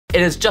It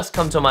has just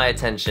come to my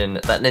attention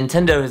that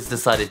Nintendo has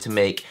decided to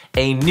make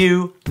a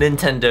new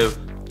Nintendo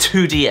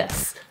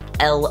 2DS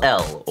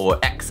LL, or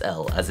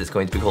XL as it's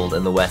going to be called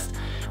in the West.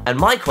 And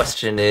my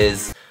question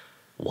is,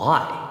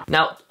 why?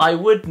 Now, I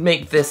would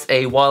make this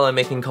a while I'm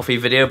making coffee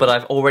video, but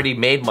I've already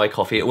made my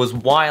coffee. It was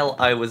while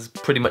I was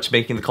pretty much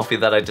making the coffee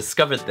that I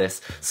discovered this,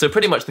 so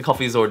pretty much the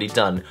coffee is already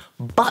done.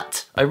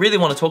 But I really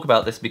want to talk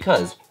about this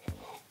because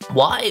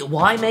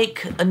why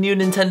make a new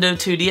Nintendo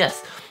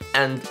 2DS?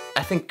 And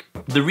I think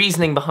the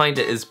reasoning behind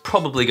it is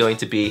probably going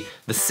to be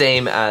the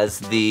same as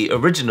the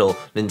original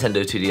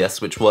Nintendo 2DS,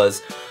 which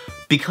was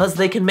because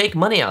they can make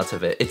money out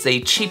of it. It's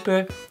a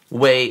cheaper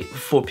way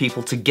for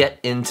people to get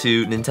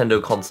into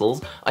Nintendo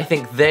consoles. I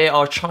think they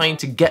are trying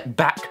to get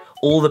back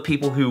all the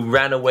people who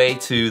ran away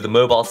to the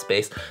mobile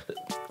space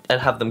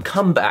and have them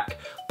come back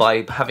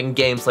by having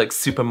games like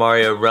Super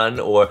Mario Run,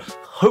 or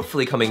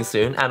hopefully coming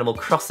soon, Animal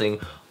Crossing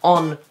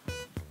on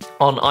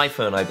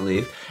iPhone, I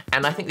believe.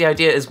 And I think the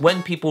idea is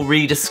when people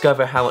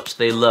rediscover how much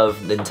they love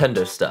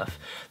Nintendo stuff,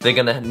 they're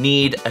gonna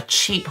need a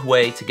cheap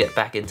way to get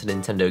back into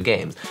Nintendo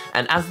games.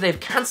 And as they've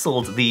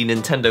cancelled the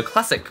Nintendo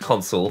Classic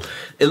console,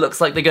 it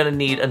looks like they're gonna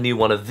need a new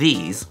one of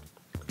these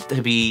to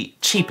be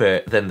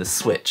cheaper than the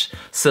Switch,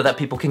 so that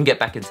people can get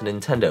back into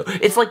Nintendo.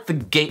 It's like the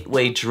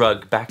gateway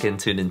drug back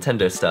into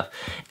Nintendo stuff.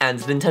 And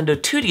Nintendo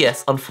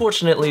 2DS,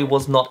 unfortunately,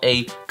 was not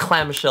a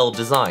clamshell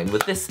design.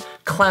 With this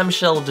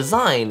clamshell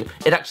design,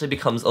 it actually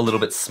becomes a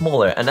little bit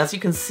smaller. And as you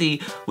can see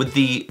with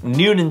the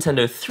new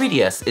Nintendo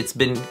 3DS,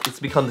 it's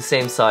become the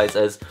same size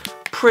as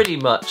pretty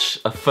much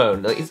a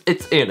phone. Like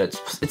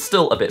it's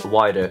still a bit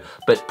wider,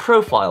 but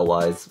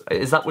profile-wise,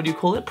 is that what you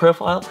call it?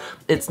 Profile?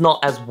 It's not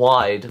as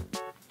wide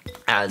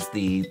as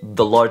the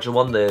larger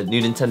one, the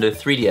new Nintendo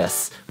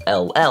 3DS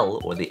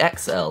LL, or the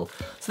XL.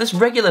 So this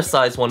regular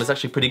size one is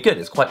actually pretty good.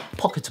 It's quite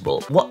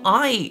pocketable.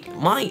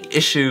 My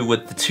issue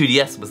with the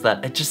 2DS was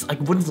that I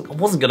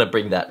wasn't gonna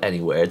bring that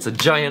anywhere. It's a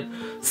giant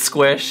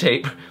square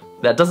shape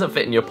that doesn't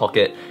fit in your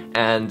pocket,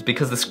 and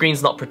because the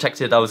screen's not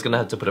protected, I was gonna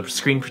have to put a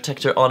screen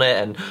protector on it,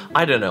 and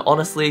I don't know,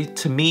 honestly,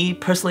 to me,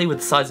 personally, with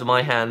the size of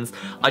my hands,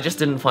 I just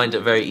didn't find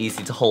it very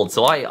easy to hold,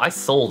 so I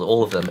sold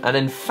all of them. And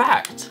in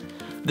fact,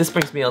 this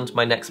brings me on to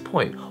my next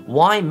point.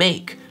 Why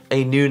make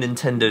a new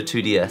Nintendo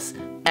 2DS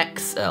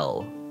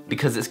XL?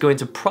 Because it's going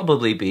to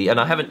probably be, and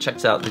I haven't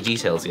checked out the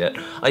details yet,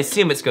 I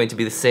assume it's going to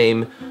be the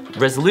same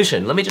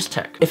resolution. Let me just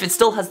check. If it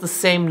still has the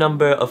same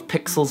number of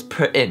pixels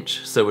per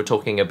inch, so we're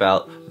talking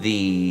about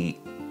the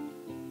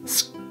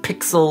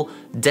pixel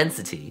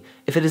density,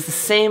 if it is the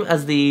same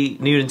as the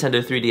new Nintendo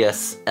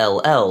 3DS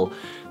LL,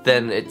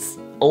 then it's,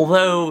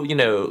 although, you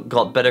know,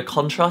 got better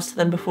contrast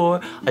than before,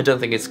 I don't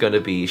think it's going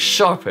to be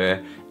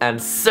sharper, and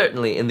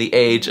certainly in the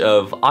age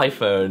of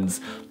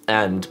iPhones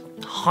and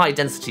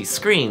high-density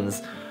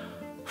screens,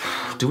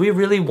 do we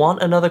really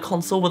want another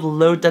console with a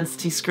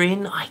low-density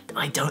screen?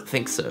 I don't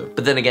think so.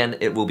 But then again,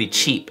 it will be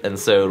cheap, and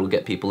so it'll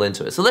get people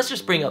into it. So let's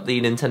just bring up the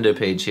Nintendo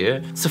page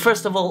here. So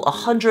first of all,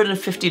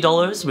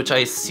 $150, which I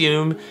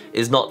assume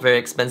is not very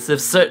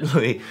expensive.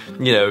 Certainly,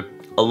 you know,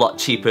 a lot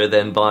cheaper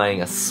than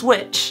buying a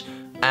Switch,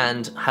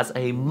 and has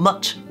a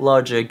much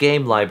larger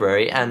game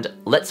library, and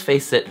let's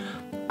face it,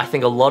 I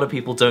think a lot of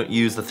people don't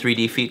use the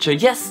 3D feature.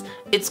 Yes,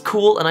 it's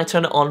cool and I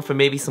turn it on for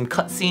maybe some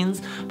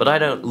cutscenes, but I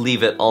don't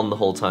leave it on the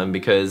whole time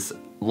because,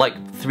 like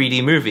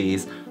 3D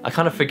movies, I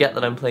kind of forget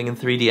that I'm playing in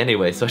 3D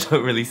anyway, so I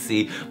don't really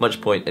see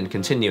much point in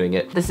continuing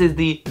it. This is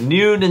the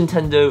new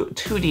Nintendo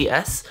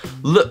 2DS.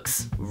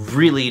 Looks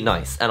really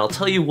nice, and I'll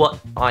tell you what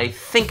I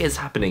think is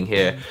happening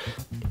here.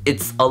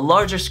 It's a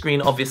larger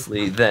screen,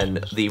 obviously,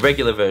 than the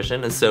regular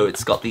version, and so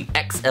it's got the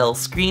XL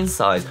screen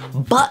size,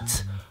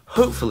 but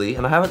hopefully,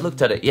 and I haven't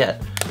looked at it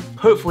yet,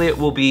 hopefully it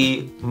will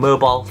be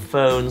mobile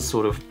phone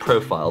sort of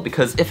profile,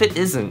 because if it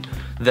isn't,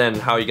 then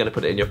how are you going to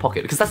put it in your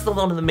pocket? Because that's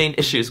one of the main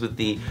issues with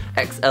the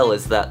XL,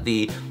 is that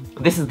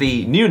this is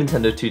the new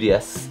Nintendo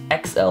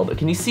 2DS XL, but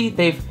can you see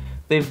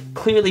they've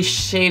clearly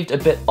shaved a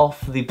bit off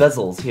the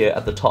bezels here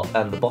at the top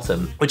and the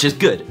bottom, which is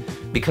good,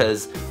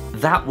 because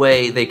that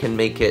way they can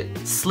make it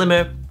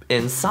slimmer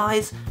in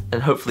size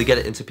and hopefully get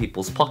it into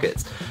people's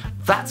pockets.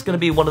 That's going to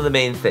be one of the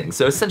main things.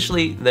 So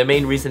essentially, their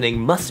main reasoning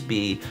must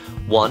be,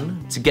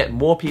 one, to get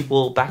more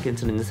people back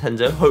into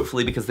Nintendo,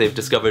 hopefully because they've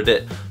discovered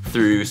it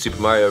through Super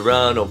Mario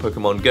Run or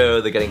Pokemon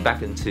Go, they're getting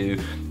back into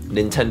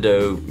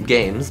Nintendo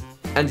games.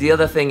 And the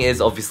other thing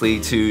is obviously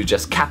to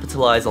just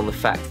capitalize on the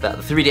fact that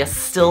the 3DS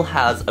still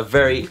has a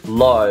very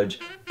large,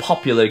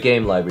 popular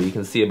game library. You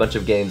can see a bunch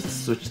of games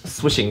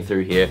swishing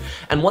through here.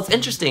 And what's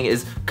interesting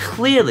is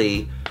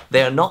clearly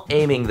they are not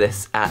aiming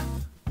this at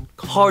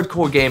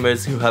hardcore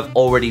gamers who have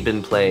already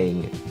been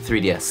playing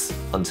 3DS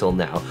until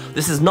now.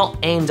 This is not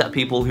aimed at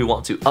people who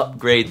want to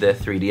upgrade their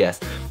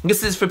 3DS.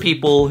 This is for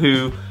people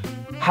who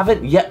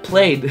haven't yet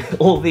played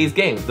all these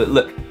games. But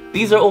look,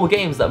 these are all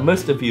games that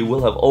most of you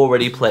will have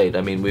already played.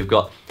 I mean, we've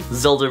got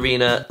Zelda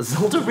Arena,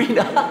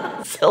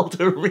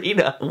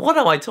 what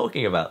am I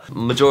talking about?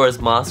 Majora's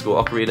Mask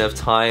or Ocarina of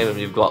Time, and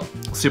we've got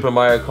Super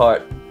Mario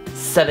Kart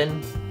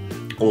 7,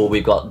 or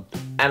we've got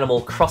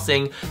Animal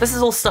Crossing. This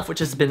is all stuff which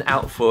has been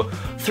out for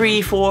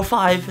 3, 4,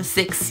 5,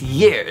 6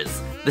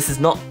 years. This is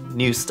not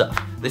new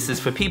stuff. This is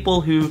for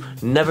people who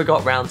never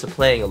got around to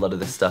playing a lot of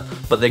this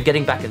stuff, but they're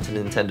getting back into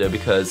Nintendo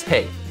because,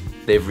 hey,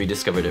 they've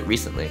rediscovered it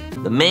recently.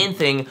 The main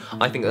thing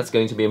I think that's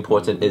going to be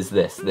important is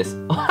this.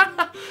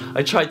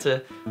 I tried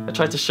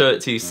to show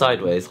it to you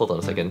sideways. Hold on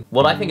a second.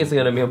 What I think is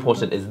going to be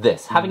important is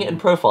this. Having it in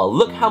profile.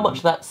 Look how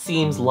much that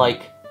seems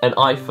like an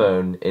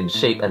iPhone in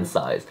shape and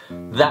size.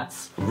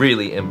 That's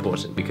really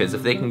important because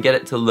if they can get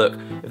it to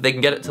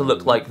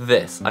look like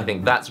this, I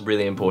think that's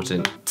really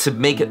important to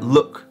make it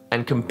look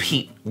and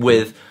compete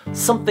with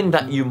something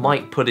that you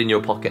might put in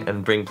your pocket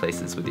and bring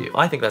places with you.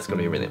 I think that's going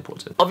to be really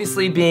important.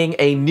 Obviously, being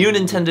a new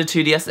Nintendo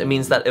 2DS, it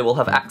means that it will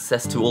have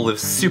access to all of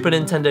Super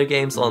Nintendo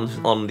games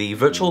on the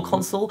Virtual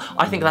Console.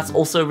 I think that's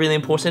also really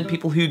important.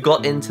 People who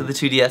got into the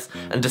 2DS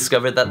and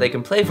discovered that they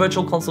can play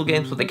Virtual Console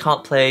games, but they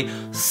can't play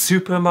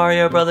Super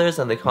Mario Brothers,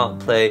 and they can't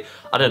play,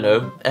 I don't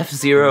know,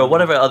 F-Zero, or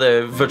whatever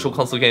other Virtual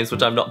Console games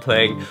which I'm not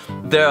playing.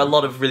 There are a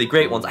lot of really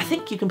great ones. I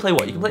think you can play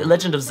what? You can play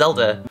Legend of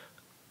Zelda: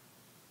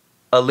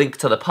 A Link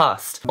to the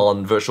Past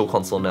on Virtual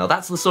Console now.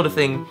 That's the sort of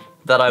thing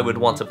that I would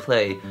want to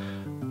play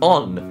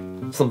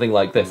on something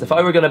like this. If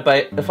I were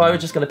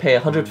just gonna pay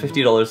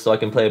 $150 so I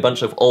can play a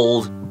bunch of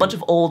old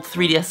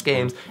 3DS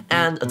games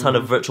and a ton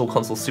of Virtual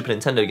Console Super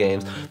Nintendo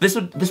games, this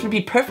would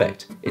be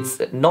perfect.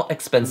 It's not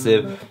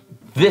expensive.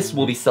 This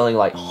will be selling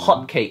like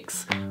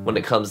hotcakes when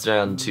it comes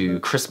down to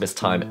Christmas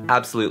time.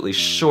 Absolutely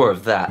sure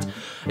of that.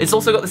 It's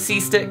also got the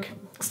C-Stick.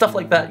 Stuff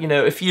like that, you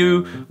know, if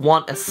you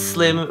want a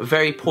slim,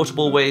 very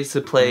portable way to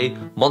play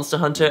Monster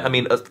Hunter, I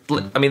mean,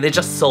 they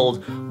just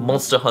sold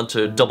Monster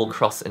Hunter Double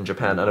Cross in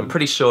Japan, and I'm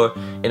pretty sure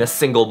in a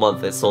single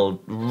month it sold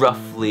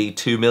roughly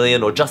 2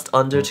 million, or just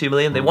under 2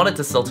 million. They wanted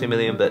to sell 2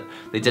 million, but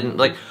they didn't.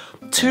 Like,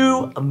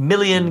 2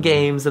 million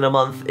games in a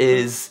month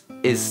it's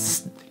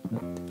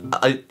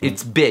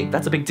big.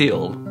 That's a big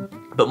deal.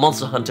 But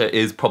Monster Hunter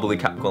is probably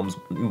Capcom's,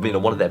 you know,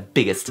 one of their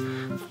biggest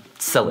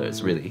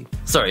sellers, really.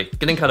 Sorry,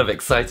 getting kind of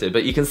excited,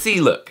 but you can see,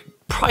 look,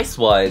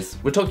 price-wise,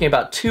 we're talking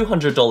about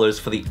 $200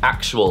 for the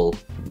actual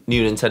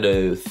new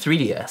Nintendo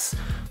 3DS.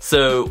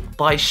 So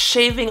by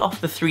shaving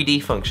off the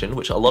 3D function,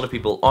 which a lot of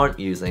people aren't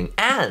using,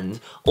 and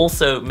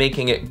also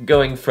making it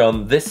going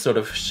from this sort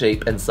of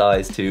shape and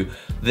size to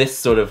this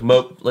sort of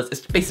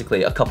it's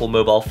basically a couple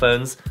mobile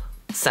phones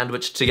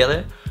sandwiched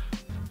together.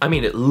 I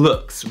mean, it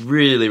looks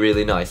really,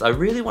 really nice. I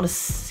really want to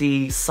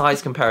see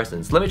size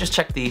comparisons. Let me just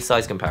check the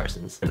size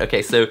comparisons.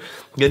 Okay, so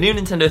your new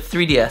Nintendo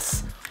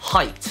 3DS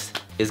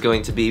height is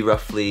going to be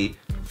roughly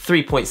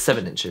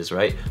 3.7 inches,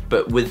 right?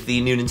 But with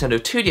the new Nintendo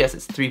 2DS,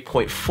 it's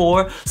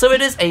 3.4. So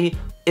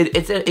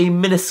it's a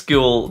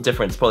minuscule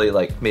difference, probably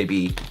like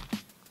maybe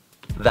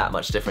that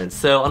much difference.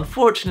 So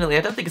unfortunately,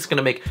 I don't think it's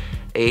gonna make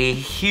a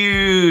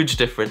huge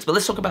difference, but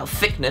let's talk about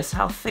thickness.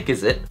 How thick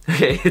is it?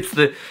 Okay, it's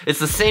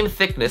the same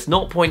thickness,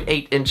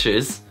 0.8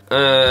 inches.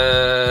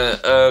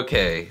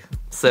 Okay.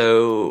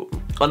 So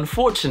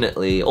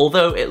unfortunately,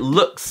 although it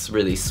looks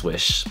really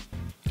swish,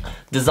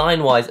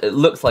 design-wise, it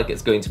looks like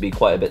it's going to be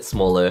quite a bit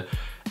smaller.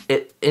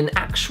 In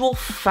actual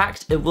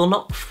fact, it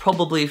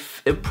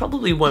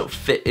probably won't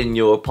fit in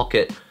your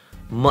pocket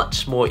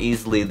much more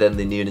easily than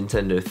the new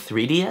Nintendo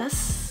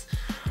 3DS.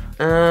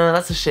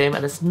 That's a shame,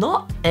 and it's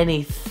not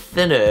any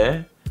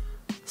thinner.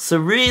 So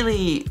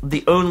really,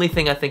 the only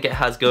thing I think it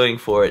has going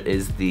for it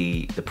is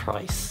the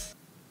price.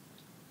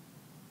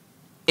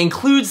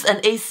 Includes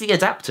an AC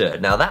adapter.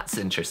 Now that's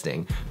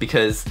interesting,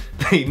 because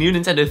the new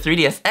Nintendo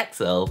 3DS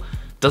XL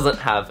doesn't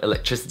have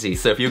electricity.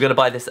 So if you're gonna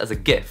buy this as a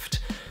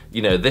gift,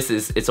 you know,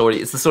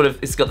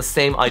 it's got the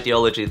same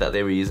ideology that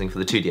they were using for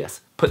the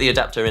 2DS. Put the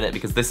adapter in it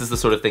because this is the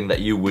sort of thing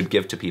that you would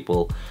give to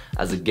people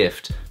as a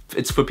gift.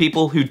 It's for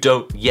people who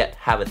don't yet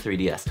have a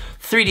 3DS.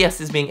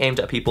 3DS is being aimed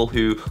at people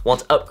who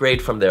want to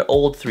upgrade from their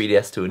old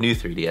 3DS to a new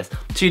 3DS.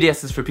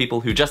 2DS is for people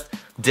who just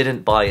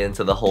didn't buy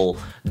into the whole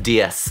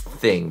DS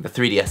thing, the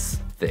 3DS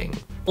thing.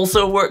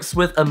 Also works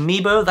with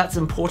Amiibo. That's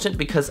important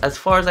because as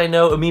far as I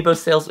know, Amiibo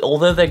sales,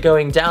 although they're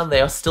going down, they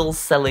are still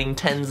selling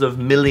tens of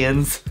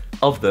millions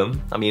of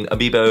them. I mean,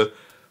 Amiibo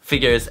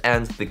figures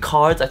and the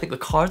cards, I think the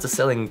cards are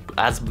selling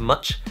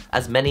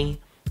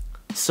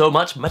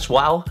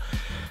wow.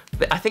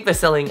 I think they're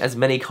selling as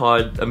many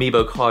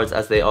Amiibo cards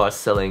as they are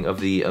selling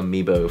of the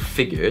Amiibo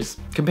figures.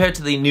 Compared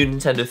to the new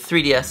Nintendo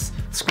 3DS,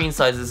 screen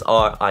sizes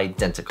are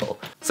identical.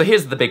 So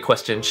here's the big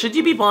question. Should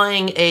you be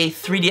buying a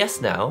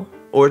 3DS now,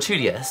 or a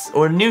 2DS,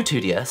 or a new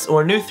 2DS,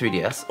 or a new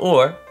 3DS,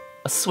 or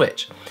a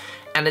Switch?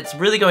 And it's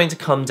really going to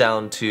come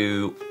down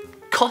to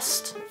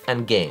cost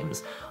and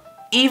games.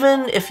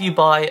 Even if you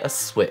buy a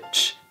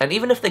Switch, and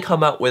even if they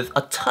come out with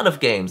a ton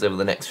of games over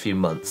the next few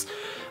months,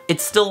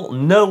 it's still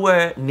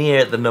nowhere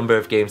near the number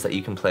of games that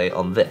you can play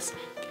on this.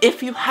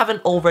 If you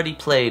haven't already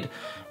played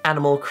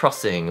Animal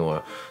Crossing,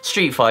 or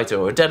Street Fighter,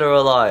 or Dead or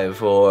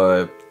Alive,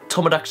 or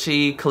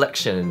Tomodachi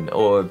Collection,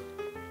 or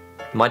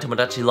My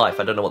Tomodachi Life,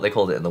 I don't know what they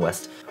called it in the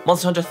West,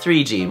 Monster Hunter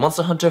 3G,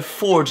 Monster Hunter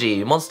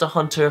 4G, Monster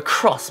Hunter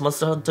Cross,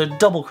 Monster Hunter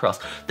Double Cross,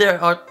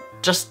 there are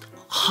just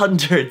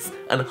hundreds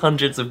and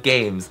hundreds of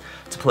games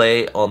to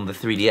play on the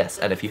 3DS,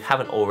 and if you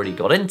haven't already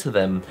got into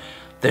them,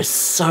 there's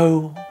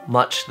so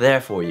much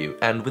there for you.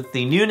 And with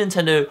the new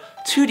Nintendo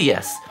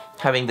 2DS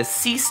having the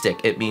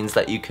C-Stick, it means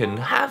that you can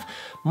have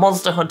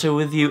Monster Hunter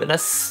with you in a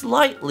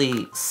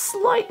slightly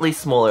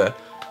smaller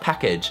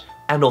package,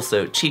 and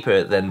also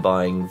cheaper than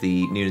buying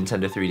the new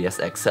Nintendo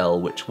 3DS XL,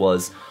 which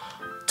was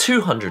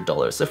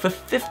 $200. So for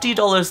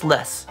 $50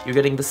 less, you're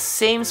getting the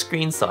same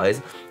screen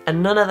size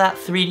and none of that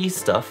 3D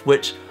stuff,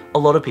 which a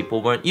lot of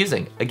people weren't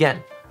using.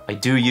 Again, I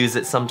do use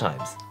it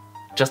sometimes,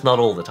 just not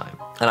all the time.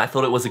 And I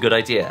thought it was a good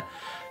idea,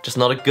 just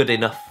not a good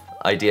enough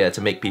idea to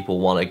make people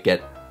want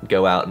to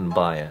go out and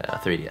buy a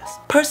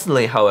 3DS.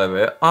 Personally,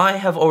 however, I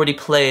have already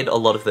played a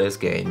lot of those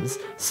games,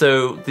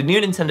 so the new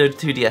Nintendo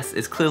 2DS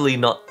is clearly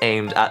not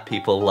aimed at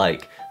people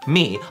like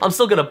me. I'm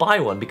still gonna buy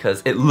one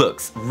because it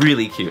looks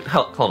really cute.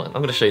 Hold on,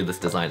 I'm gonna show you this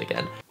design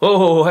again.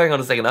 Whoa, hang on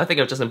a second, I think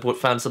I've just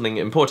found something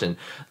important.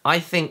 I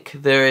think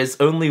there is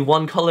only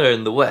one color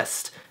in the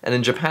West, and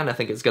in Japan I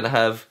think it's gonna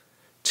have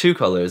 2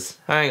 colors.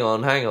 Hang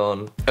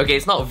on. Okay,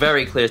 it's not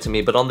very clear to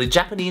me, but on the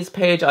Japanese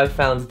page I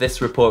found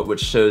this report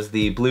which shows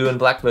the blue and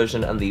black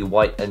version and the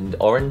white and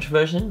orange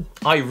version.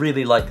 I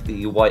really like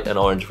the white and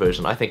orange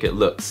version. I think it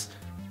looks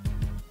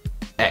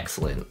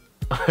excellent.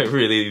 I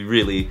really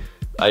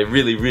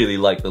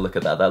like the look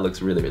of that. That looks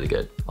really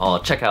good. Oh,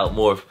 check out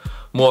more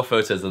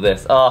photos of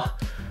this. Oh,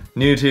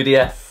 new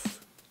 2DS.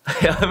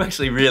 I'm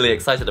actually really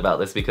excited about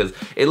this because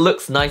it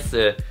looks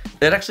nicer.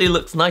 It actually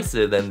looks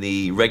nicer than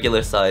the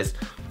regular size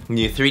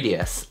new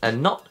 3DS,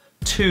 and not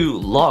too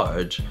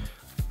large.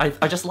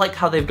 I just like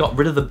how they've got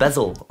rid of the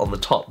bezel on the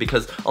top,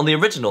 because on the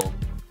original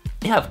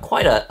you have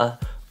quite a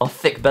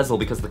thick bezel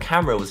because the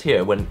camera was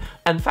here, when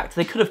in fact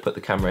they could have put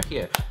the camera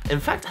here.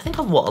 In fact, I think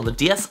on the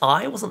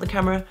DSi wasn't the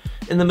camera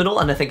in the middle,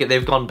 and I think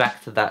they've gone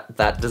back to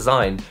that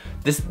design.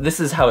 This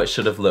is how it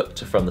should have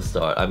looked from the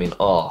start. I mean,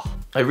 oh,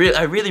 I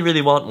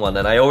really want one,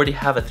 and I already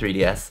have a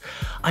 3DS.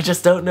 I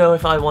just don't know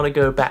if I want to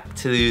go back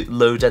to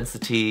low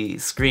density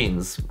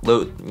screens,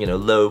 low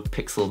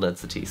pixel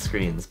density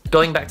screens.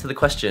 Going back to the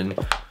question,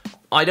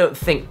 I don't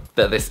think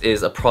that this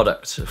is a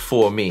product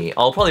for me.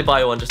 I'll probably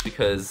buy one just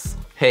because,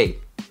 hey,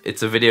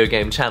 it's a video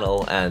game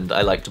channel and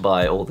I like to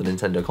buy all the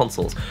Nintendo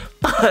consoles.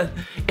 But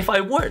if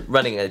I weren't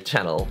running a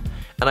channel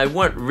and I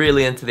weren't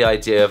really into the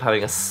idea of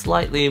having a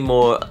slightly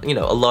more,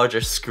 a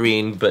larger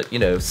screen, but,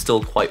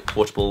 still quite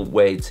portable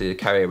way to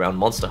carry around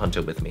Monster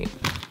Hunter with me,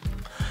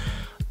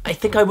 I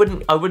think I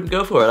wouldn't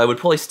go for it. I would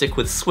probably stick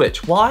with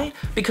Switch. Why?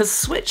 Because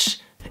Switch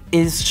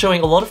is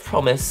showing a lot of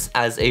promise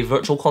as a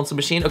virtual console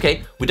machine.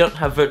 Okay, we don't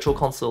have virtual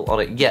console on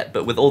it yet,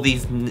 but with all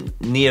these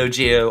Neo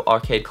Geo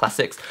arcade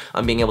classics,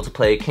 I'm being able to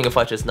play King of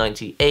Fighters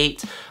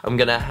 98, I'm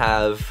gonna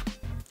have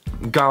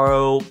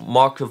Garo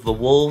Mark of the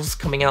Wolves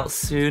coming out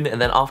soon,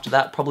 and then after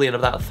that, probably in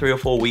about 3 or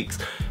 4 weeks,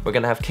 we're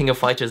gonna have King of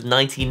Fighters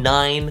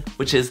 99,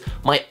 which is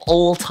my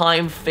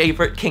all-time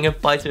favorite King of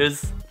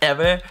Fighters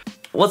ever.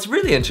 What's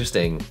really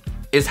interesting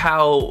is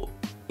how,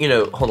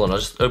 hold on, I'll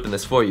just open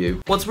this for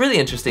you. What's really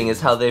interesting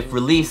is how they've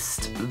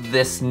released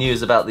this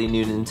news about the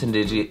new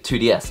Nintendo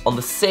 2DS on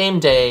the same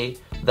day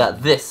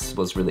that this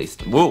was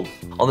released. Whoa!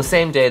 On the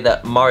same day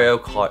that Mario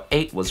Kart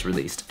 8 was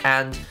released.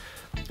 And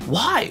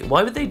why?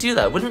 Why would they do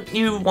that? Wouldn't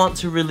you want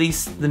to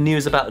release the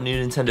news about a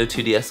new Nintendo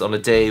 2DS on a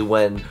day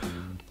when,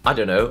 I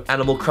don't know,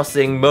 Animal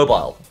Crossing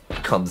Mobile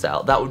comes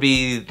out? That would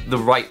be the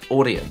right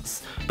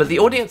audience. But the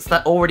audience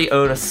that already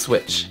own a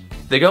Switch,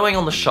 they're going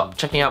on the shop,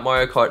 checking out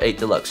Mario Kart 8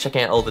 Deluxe,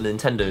 checking out all the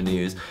Nintendo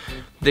news.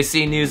 They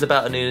see news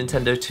about a new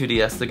Nintendo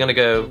 2DS, they're gonna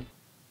go,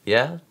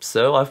 yeah,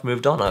 so I've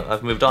moved on.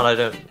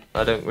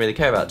 I don't really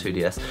care about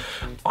 2DS.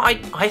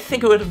 I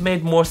think it would have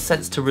made more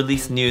sense to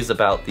release news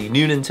about the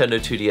new Nintendo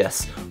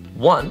 2DS,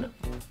 one,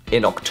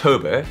 in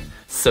October,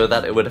 so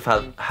that it would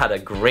have had a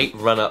great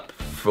run-up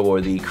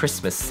for the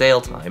Christmas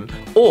sale time,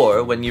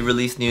 or when you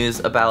release news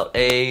about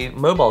a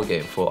mobile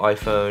game for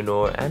iPhone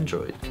or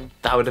Android.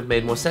 That would have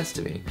made more sense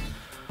to me.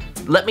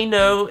 Let me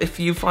know if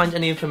you find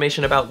any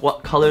information about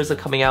what colors are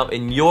coming out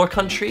in your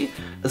country.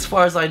 As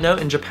far as I know,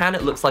 in Japan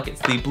it looks like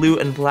it's the blue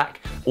and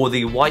black or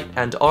the white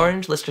and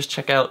orange. Let's just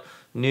check out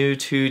new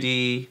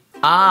 2D.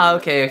 Ah,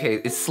 okay,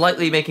 it's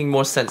slightly making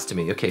more sense to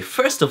me. Okay,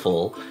 first of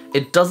all,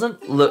 it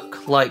doesn't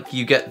look like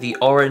you get the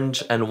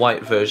orange and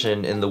white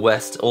version in the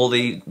West. All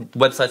the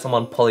websites I'm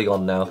on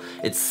Polygon now,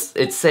 it's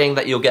saying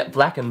that you'll get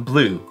black and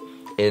blue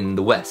in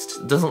the West.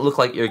 It doesn't look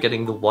like you're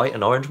getting the white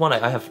and orange one.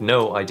 I have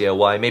no idea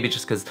why. Maybe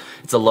just because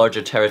it's a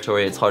larger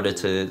territory, it's harder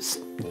to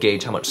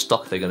gauge how much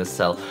stock they're gonna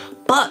sell.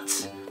 But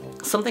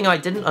something I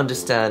didn't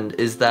understand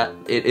is that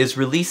it is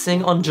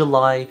releasing on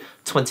July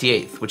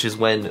 28th, which is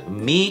when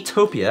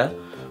Miitopia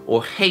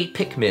or Hey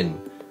Pikmin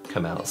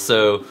come out.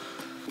 So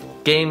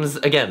games,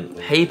 again,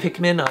 Hey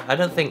Pikmin, I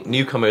don't think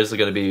newcomers are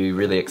gonna be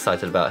really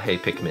excited about Hey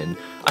Pikmin.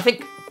 I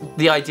think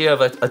the idea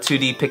of a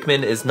 2D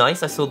Pikmin is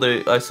nice. I saw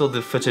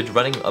the footage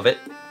running of it,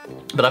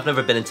 but I've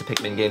never been into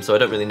Pikmin games, so I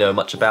don't really know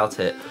much about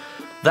it.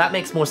 That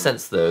makes more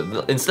sense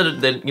though. Instead of,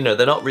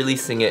 they're not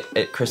releasing it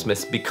at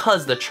Christmas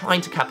because they're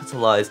trying to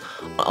capitalize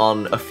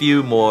on a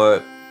few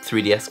more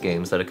 3DS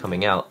games that are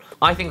coming out.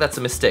 I think that's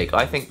a mistake.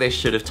 I think they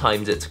should have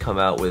timed it to come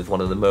out with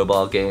one of the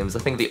mobile games. I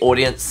think the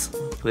audience,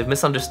 they've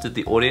misunderstood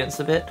the audience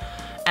a bit.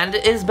 And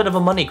it is a bit of a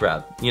money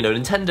grab. You know,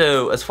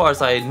 Nintendo, as far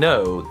as I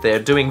know, they're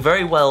doing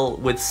very well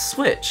with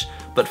Switch,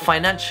 but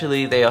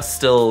financially they are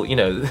still, you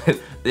know,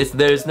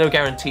 there's no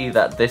guarantee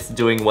that this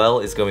doing well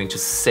is going to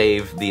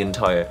save the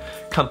entire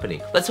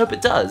company. Let's hope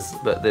it does,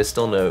 but there's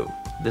still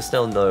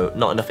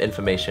not enough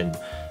information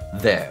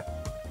there.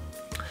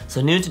 So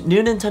new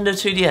Nintendo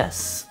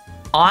 2DS.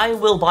 I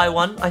will buy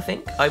one, I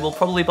think. I will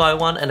probably buy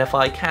one, and if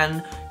I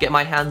can get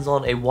my hands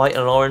on a white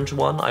and orange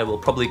one, I will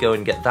probably go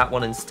and get that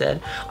one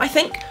instead. I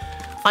think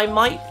I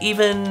might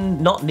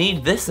even not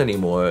need this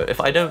anymore if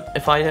I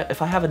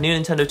have a new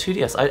Nintendo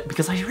 2DS,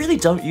 because I really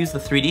don't use the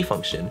 3D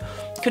function.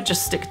 Could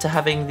just stick to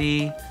having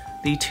the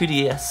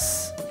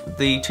 2DS,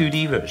 the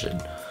 2D version.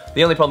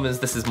 The only problem is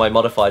this is my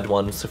modified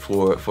one, so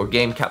for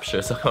game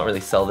capture, so I can't really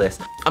sell this.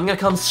 I'm gonna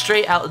come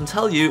straight out and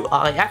tell you,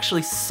 I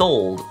actually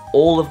sold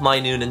all of my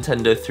new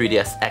Nintendo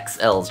 3DS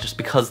XLs just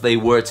because they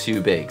were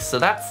too big. So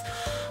that's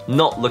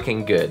not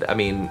looking good. I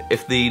mean,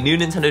 if the new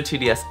Nintendo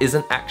 2DS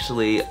isn't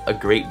actually a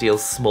great deal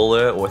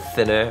smaller or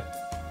thinner,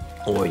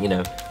 or you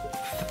know,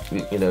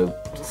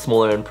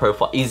 smaller in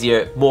profile,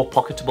 easier, more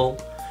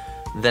pocketable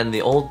than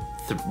the old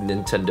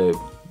new Nintendo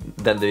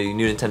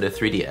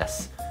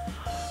 3DS,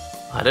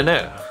 I don't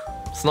know.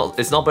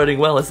 It's not boding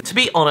well, is it? To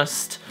be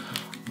honest,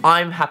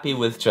 I'm happy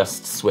with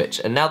just Switch,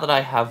 and now that I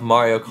have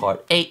Mario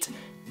Kart 8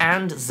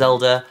 and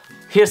Zelda,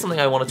 here's something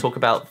I want to talk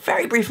about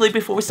very briefly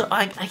before we start.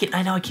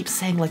 I know I keep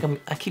sounding like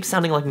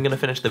I'm gonna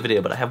finish the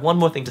video, but I have one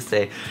more thing to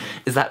say,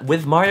 is that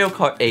with Mario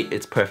Kart 8,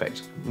 it's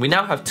perfect. We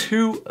now have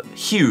two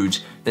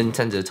huge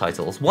Nintendo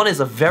titles. One is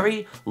a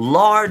very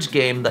large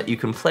game that you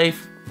can play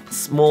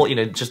small, you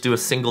know, just do a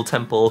single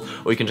temple,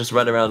 or you can just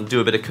run around and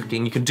do a bit of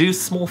cooking. You can do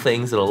small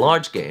things in a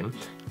large game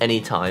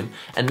anytime.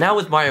 And now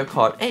with Mario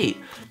Kart 8,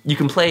 you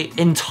can play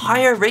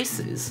entire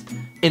races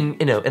in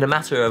a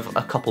matter of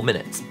a couple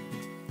minutes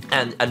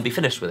and be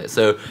finished with it.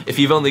 So if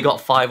you've only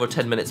got 5 or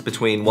 10 minutes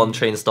between one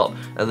train stop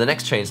and the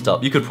next train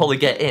stop, you could probably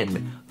get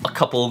in a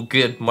couple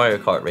good Mario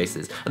Kart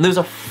races. And those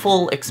are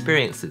full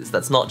experiences.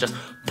 That's not just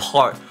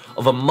part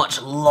of a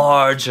much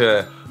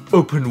larger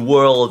open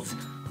world,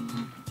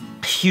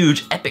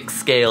 huge epic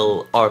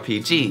scale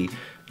RPG.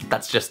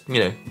 That's just, you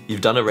know,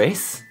 you've done a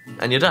race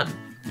and you're done.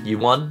 You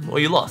won or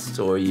you lost,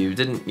 or you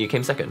didn't, you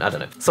came second, I don't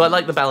know. So I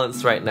like the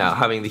balance right now,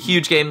 having the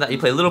huge game that you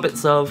play little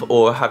bits of,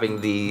 or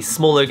having the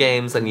smaller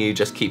games and you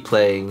just keep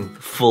playing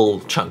full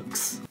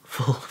chunks.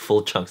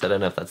 Full chunks, I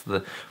don't know if that's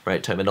the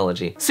right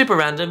terminology. Super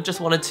random,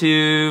 just wanted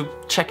to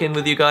check in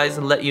with you guys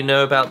and let you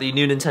know about the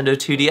new Nintendo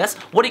 2DS.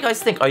 What do you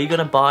guys think? Are you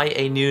gonna buy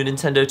a new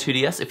Nintendo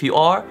 2DS? If you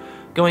are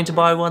going to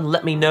buy one,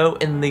 let me know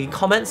in the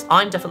comments.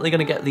 I'm definitely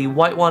gonna get the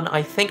white one,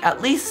 I think,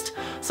 at least,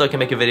 so I can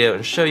make a video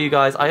and show you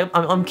guys.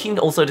 I'm keen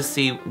also to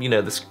see, you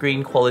know, the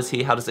screen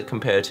quality, how does it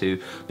compare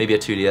to maybe a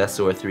 2DS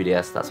or a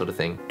 3DS, that sort of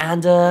thing.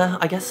 And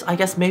I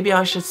guess maybe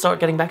I should start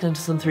getting back into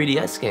some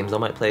 3DS games. I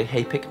might play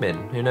Hey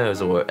Pikmin, who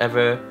knows, or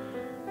Ever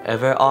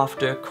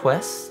After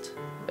Quest?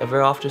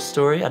 Ever After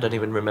Story? I don't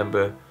even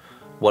remember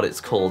what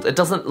it's called. It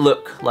doesn't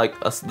look like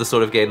the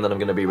sort of game that I'm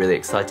gonna be really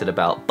excited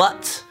about,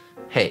 but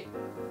hey,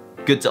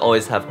 good to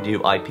always have new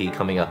IP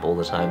coming up all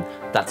the time.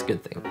 That's a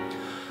good thing.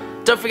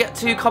 Don't forget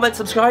to comment,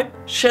 subscribe,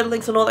 share the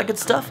links and all that good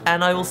stuff,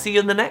 and I will see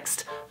you in the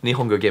next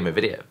NihongoGamer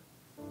video.